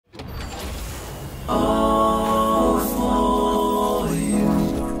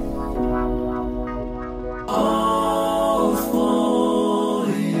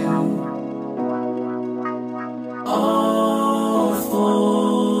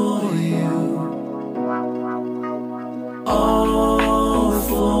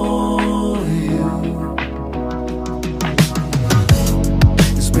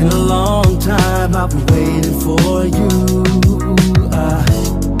I've been waiting for you.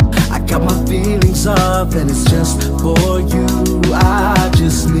 I got my feelings up and it's just for you. I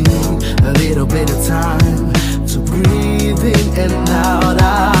just need a little bit of time to breathe in and out.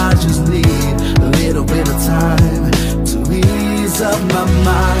 I just need a little bit of time to ease up my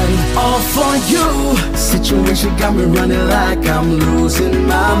mind. All for you. Situation got me running like I'm losing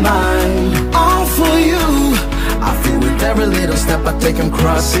my mind. All for you. I feel with every little step I take I'm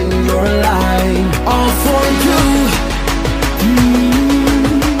crossing your line. All for you.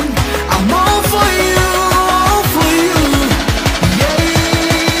 I'm all for you, all for you. Yeah,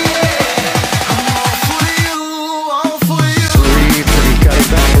 I'm all for you, all for you. Breathe, can he go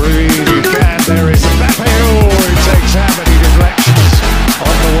back? Breathe, you can. There is Mbappe who takes how many deflections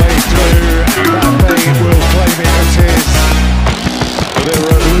on the way through. Mbappe will claim it as his. There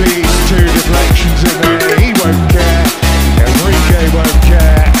are at least 2 deflections in there. He won't care. Enrique won't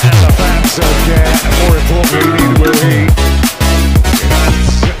care. And the fans don't care. And more importantly, neither will he.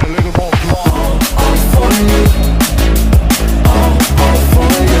 A little more block. All for you. All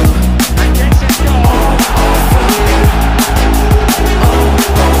for you. And gets it gone. All for you. All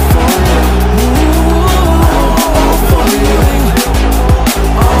for you. All for you.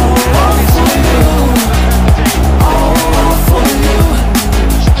 All for you. All for you.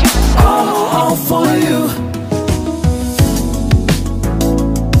 All for you.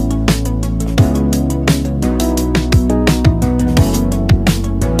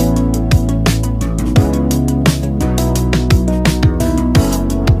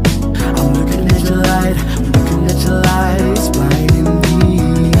 I'm looking at your light, looking at your light, it's blinding me.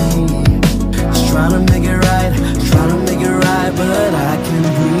 Just trying to make it right, but I can't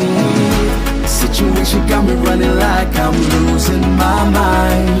breathe. Situation got me running like I'm losing my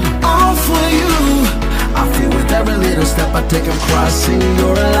mind. All for you. I feel with every little step I take I'm crossing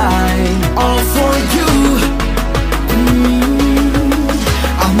your line. All for you.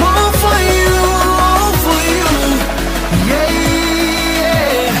 I'm all for you, all for you. Yeah,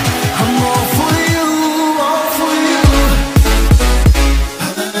 I'm all for you, all for you.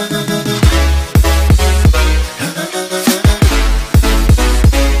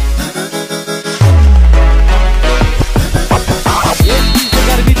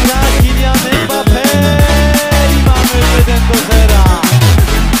 Jaka wybitna Kylian Mbappe i mamy 1-0.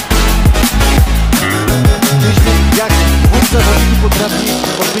 Jak dwóch zawodników potrafi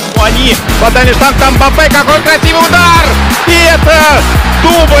odbyć. Они подали штанг, там Мбаппе, какой красивый удар! И это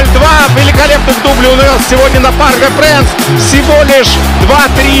дубль, 2 великолепных дубля у нас сегодня на Парке Фрэнс. Всего лишь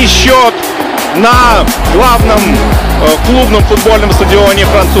 2-3 счет на главном клубном футбольном стадионе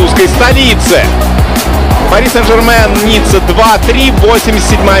французской столицы. Пари Сен-Жермен, Ницца 2-3,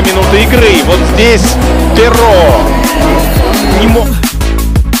 87-я минута игры. Вот здесь Перро не мог...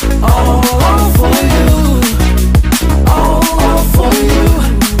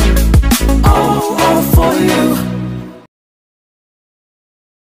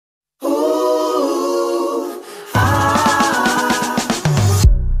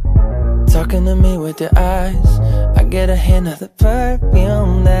 Talking to me with your eyes, I get a hint of the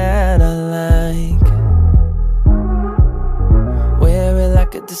perfume that I like. Wear it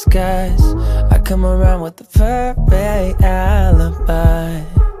like a disguise, I come around with the perfect alibi.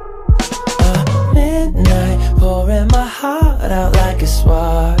 Midnight, pouring my heart out like it's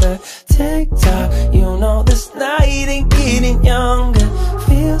water. Tick-tock, you know this night ain't getting younger.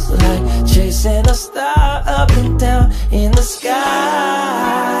 Feels like chasing a star up and down in the sky.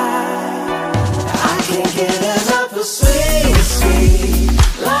 I can't get enough of sweet, sweet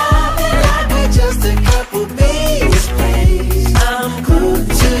loving like we're just a couple bees, please. I'm glued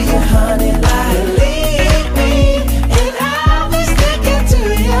to you, honey, like leave me, and I'll be sticking to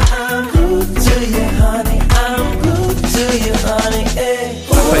you. I'm glued to you, honey, I'm glued to you, honey, hey.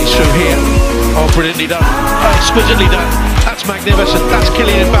 Mbappe's through here. Oh, brilliantly done. Oh, exquisitely done. That's magnificent. That's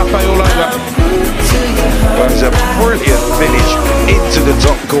Kylian Mbappe all over. That's a brilliant finish into the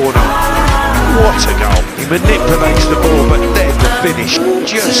top corner. What a goal. He manipulates the ball, but then the finish.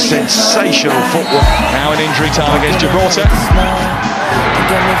 Just sensational football. Now an injury time against Gibraltar.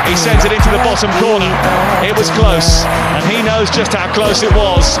 He sends it into the bottom corner. It was close, and he knows just how close it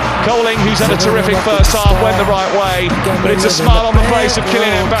was. Coling, who's had a terrific first half, went the right way, but it's a smile on the face of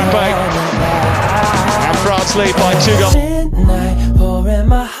Kylian Mbappe. And France lead by 2 goals. Midnight, pouring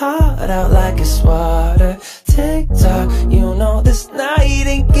my heart out like it's water. Tick-tock, you know this night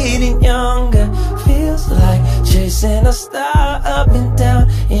ain't getting younger. Feels like chasing a star up and down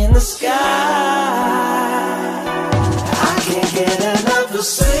in the sky. I can't get enough of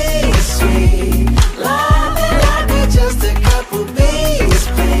sweet, sweet loving like we're just a couple bees,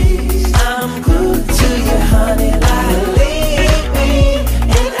 please. I'm glued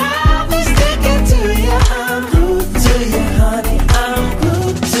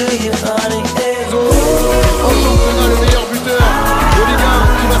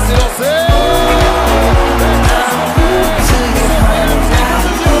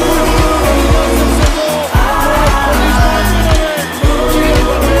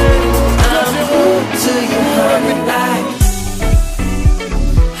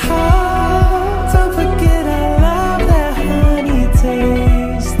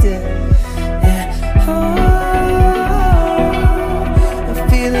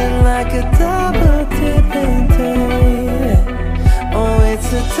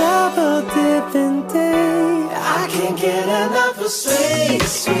sweet,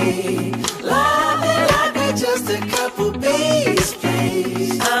 sweet. Loving like we're just a couple bees,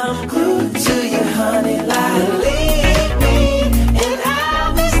 please. I'm glued to you, honey, like leave me, and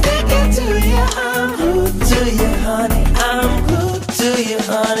I'll be sticking to you. I'm glued to you, honey. I'm glued to you,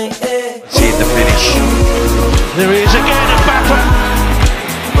 honey. Yeah. See the finish. There he is again, Mbappe.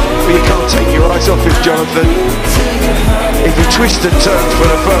 But you can't take your eyes off him, Jonathan. If he twists and turns for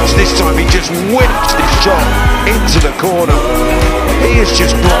the first, this time he just whips his shot into the corner. He has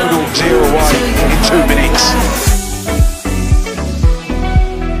just blown all 0 away in 2 minutes.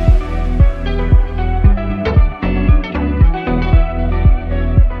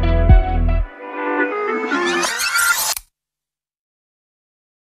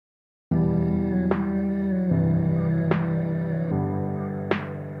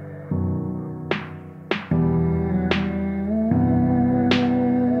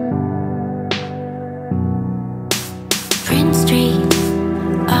 Street,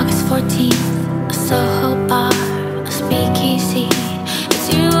 August 14th, a Soho bar, a speakeasy. It's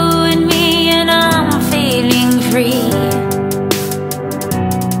you and me and I'm feeling free.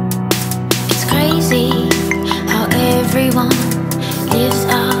 It's crazy how everyone lives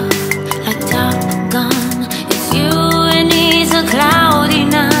up like Top Gun. It's you and it's a cloudy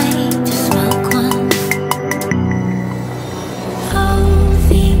night to smoke one. Oh,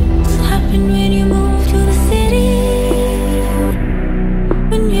 things happen when you move to the city.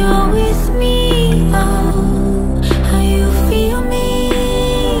 When you're with me, oh, how you feel me.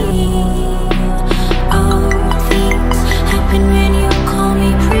 Oh, things happen when you call me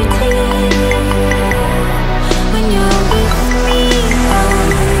pretty. When you're with me, oh,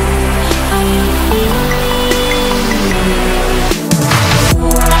 how you feel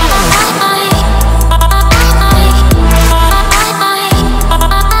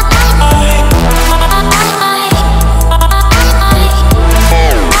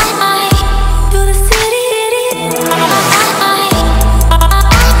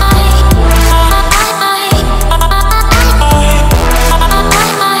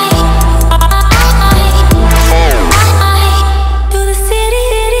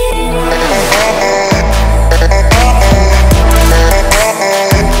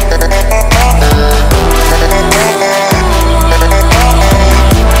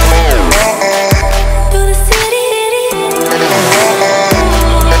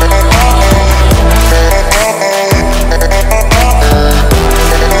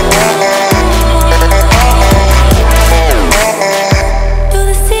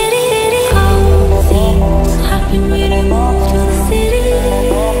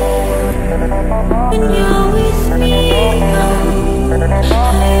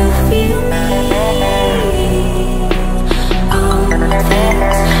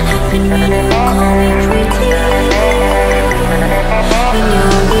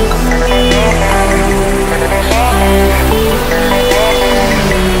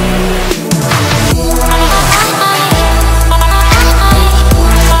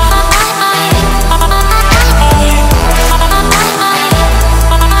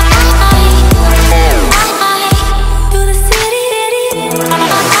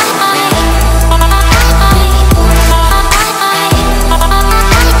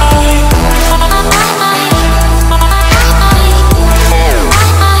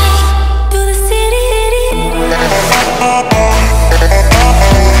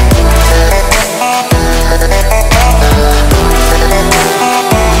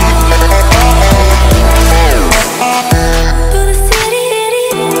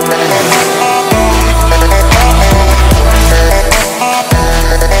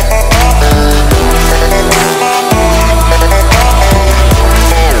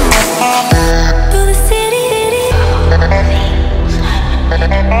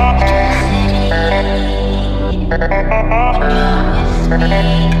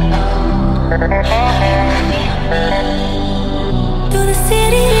to the city.